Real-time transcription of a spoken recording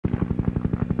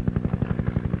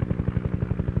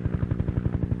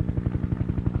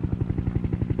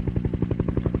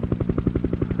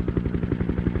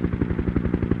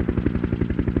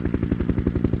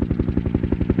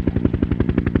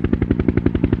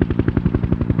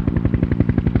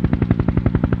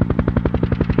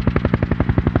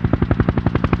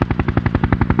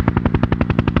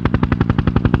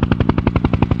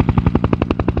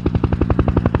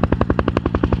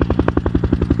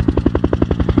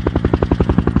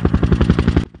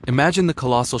Imagine the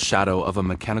colossal shadow of a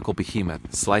mechanical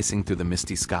behemoth slicing through the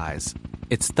misty skies,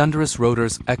 its thunderous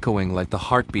rotors echoing like the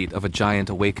heartbeat of a giant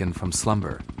awakened from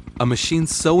slumber. A machine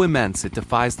so immense it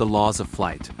defies the laws of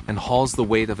flight and hauls the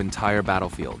weight of entire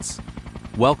battlefields.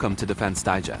 Welcome to Defense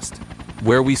Digest,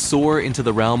 where we soar into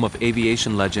the realm of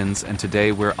aviation legends, and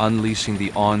today we're unleashing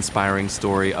the awe-inspiring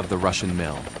story of the Russian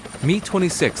Mil.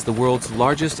 Mi-26, the world's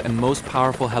largest and most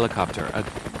powerful helicopter, a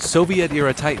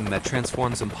Soviet-era titan that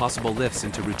transforms impossible lifts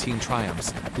into routine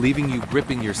triumphs, leaving you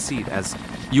gripping your seat as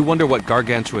you wonder what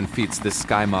gargantuan feats this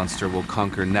sky monster will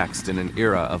conquer next in an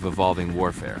era of evolving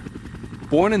warfare.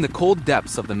 Born in the cold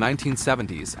depths of the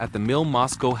 1970s at the Mil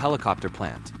Moscow helicopter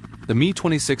plant, the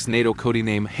Mi-26 NATO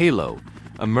codename Payload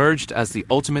emerged as the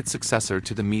ultimate successor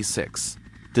to the Mi-6,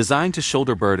 designed to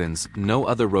shoulder burdens no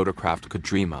other rotorcraft could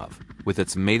dream of, with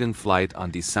its maiden flight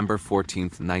on December 14,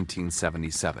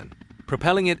 1977,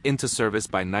 propelling it into service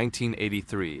by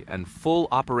 1983 and full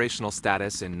operational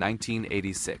status in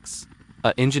 1986.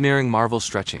 An engineering marvel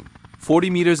stretching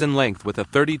 40 meters in length with a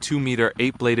 32-meter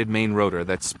 8-bladed main rotor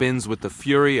that spins with the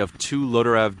fury of two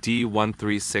Lotarev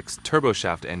D136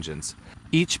 turboshaft engines,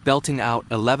 each belting out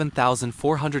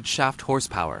 11,400 shaft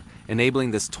horsepower,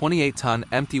 enabling this 28-ton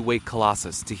empty-weight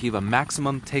colossus to heave a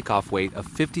maximum takeoff weight of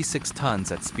 56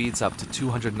 tons at speeds up to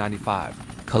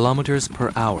 295 kilometers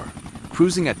per hour,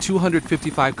 cruising at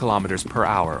 255 kilometers per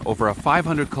hour over a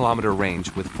 500-kilometer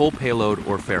range with full payload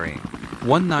or ferrying.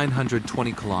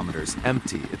 920 kilometers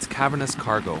empty, its cavernous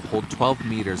cargo hold 12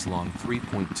 meters long,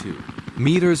 3.2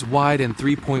 meters wide and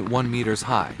 3.1 meters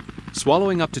high,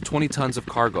 swallowing up to 20 tons of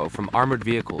cargo from armored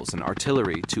vehicles and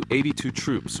artillery to 82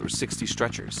 troops or 60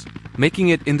 stretchers, making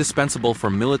it indispensable for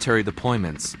military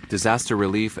deployments, disaster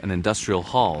relief, and industrial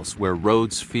hauls where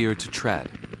roads fear to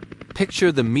tread.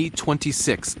 Picture the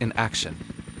Mi-26 in action.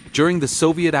 During the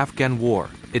Soviet-Afghan War,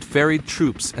 it ferried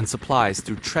troops and supplies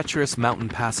through treacherous mountain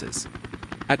passes.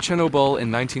 At Chernobyl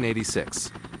in 1986,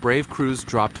 brave crews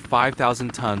dropped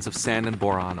 5,000 tons of sand and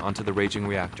boron onto the raging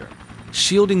reactor,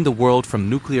 shielding the world from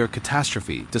nuclear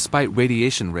catastrophe despite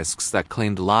radiation risks that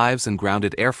claimed lives and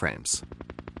grounded airframes.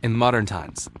 In modern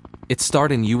times, it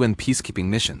starred in UN peacekeeping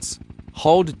missions,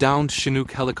 hauled downed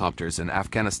Chinook helicopters in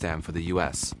Afghanistan for the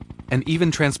US, and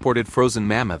even transported frozen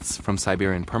mammoths from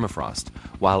Siberian permafrost,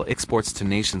 while exports to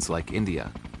nations like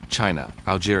India, China,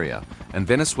 Algeria, and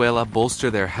Venezuela bolster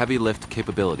their heavy lift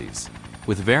capabilities,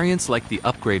 with variants like the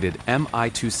upgraded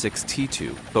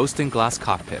Mi-26T2 boasting glass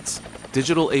cockpits,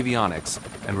 digital avionics,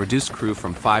 and reduced crew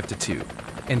from 5 to 2,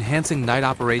 enhancing night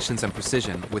operations and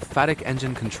precision with phatic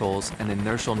engine controls and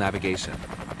inertial navigation.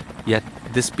 Yet,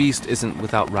 this beast isn't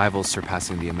without rivals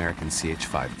surpassing the American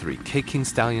CH-53K King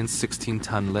Stallion's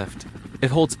 16-ton lift.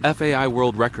 It holds FAI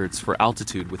world records for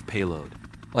altitude with payload,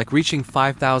 like reaching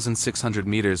 5,600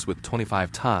 meters with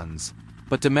 25 tons,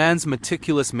 but demands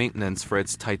meticulous maintenance for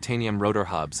its titanium rotor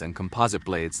hubs and composite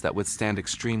blades that withstand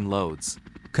extreme loads,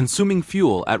 consuming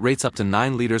fuel at rates up to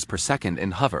 9 liters per second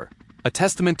in hover, a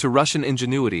testament to Russian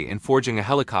ingenuity in forging a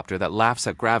helicopter that laughs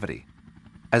at gravity.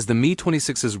 As the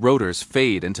Mi-26's rotors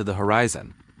fade into the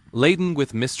horizon, laden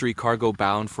with mystery cargo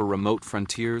bound for remote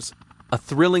frontiers, a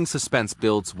thrilling suspense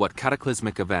builds what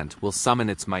cataclysmic event will summon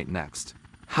its might next.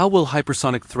 How will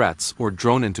hypersonic threats or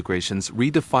drone integrations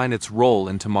redefine its role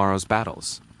in tomorrow's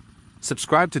battles?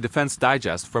 Subscribe to Defense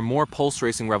Digest for more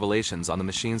pulse-racing revelations on the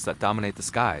machines that dominate the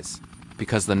skies,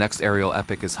 because the next aerial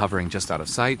epic is hovering just out of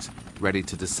sight, ready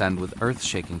to descend with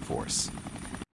earth-shaking force.